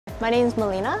My name's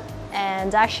Milena,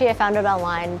 and actually I found it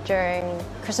online during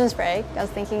Christmas break. I was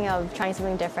thinking of trying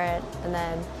something different and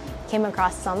then came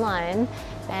across this online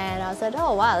and I was like,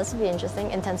 oh wow, this would be interesting.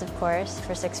 Intensive course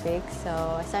for 6 weeks, so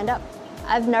I signed up.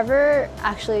 I've never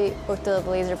actually worked with a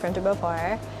laser printer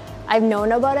before. I've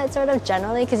known about it sort of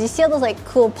generally because you see all those like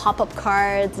cool pop-up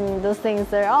cards and those things,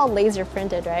 they're all laser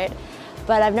printed, right?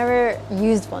 But I've never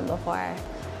used one before.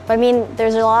 But I mean,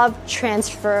 there's a lot of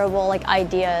transferable like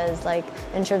ideas like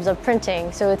in terms of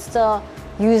printing, so it's still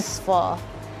useful.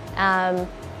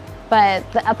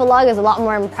 But the Epilog is a lot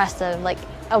more impressive, like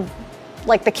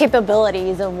the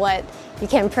capabilities of what you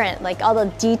can print, like all the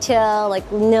detail,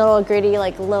 like little gritty,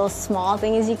 like little small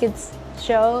things you could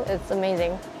show. It's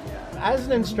amazing. As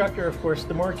an instructor, of course,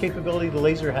 the more capability the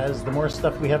laser has, the more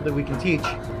stuff we have that we can teach.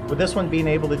 With this one being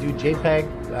able to do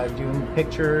JPEG, doing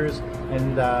pictures,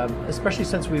 and especially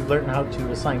since we've learned how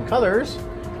to assign colors,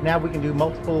 now we can do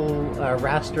multiple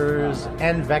rasters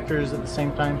and vectors at the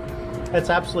same time.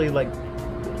 It's absolutely like,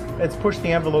 it's pushed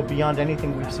the envelope beyond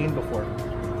anything we've seen before.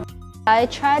 I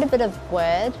tried a bit of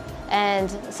wood, and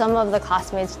some of the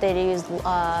classmates, they used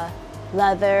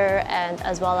leather and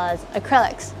as well as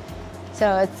acrylics.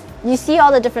 So you see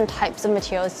all the different types of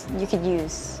materials you could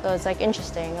use. So it's like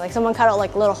interesting. Like someone cut out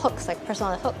like little hooks, like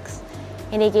personal hooks,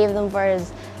 and he gave them for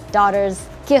his daughter's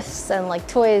gifts and like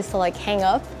toys to like hang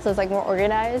up. So it's like more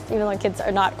organized, even though kids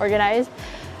are not organized.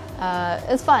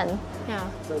 It's fun, yeah.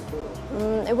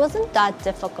 It wasn't that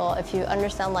difficult if you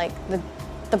understand like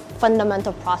the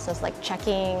fundamental process, like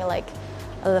checking, like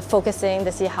the focusing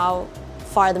to see how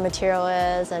far the material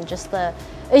is, and just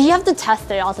you have to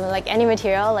test it ultimately. Like any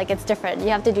material, like it's different. You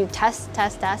have to do test,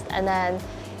 and then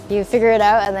you figure it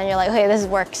out, and then you're like, okay, this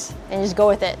works, and you just go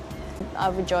with it. I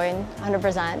would join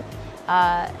 100%.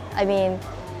 I mean,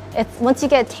 once you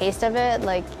get a taste of it,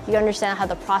 like you understand how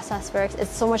the process works,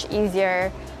 it's so much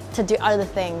easier to do other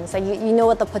things. Like you know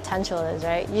what the potential is,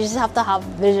 right? You just have to have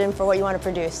vision for what you want to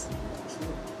produce.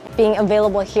 Being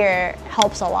available here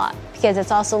helps a lot because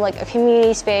it's also like a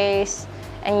community space,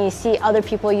 and you see other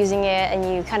people using it and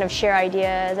you kind of share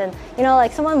ideas, and you know,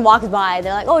 like someone walks by,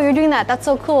 they're like, oh, you're doing that, that's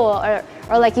so cool.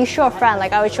 Or like you show a friend,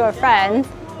 like I would show a friend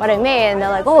what I made and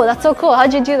they're like, oh, that's so cool,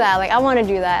 how'd you do that? Like I want to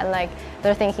do that, and like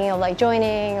they're thinking of like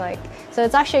joining, like, so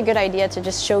it's actually a good idea to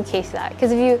just showcase that,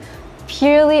 because if you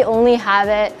purely only have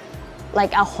it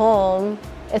like at home,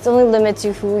 it's only limited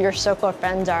to who your circle of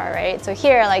friends are, right? So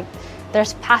here, like,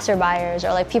 there's passerbyers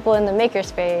or like people in the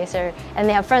makerspace, and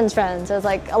they have friends, so it's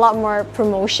like a lot more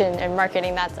promotion and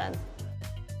marketing in that sense.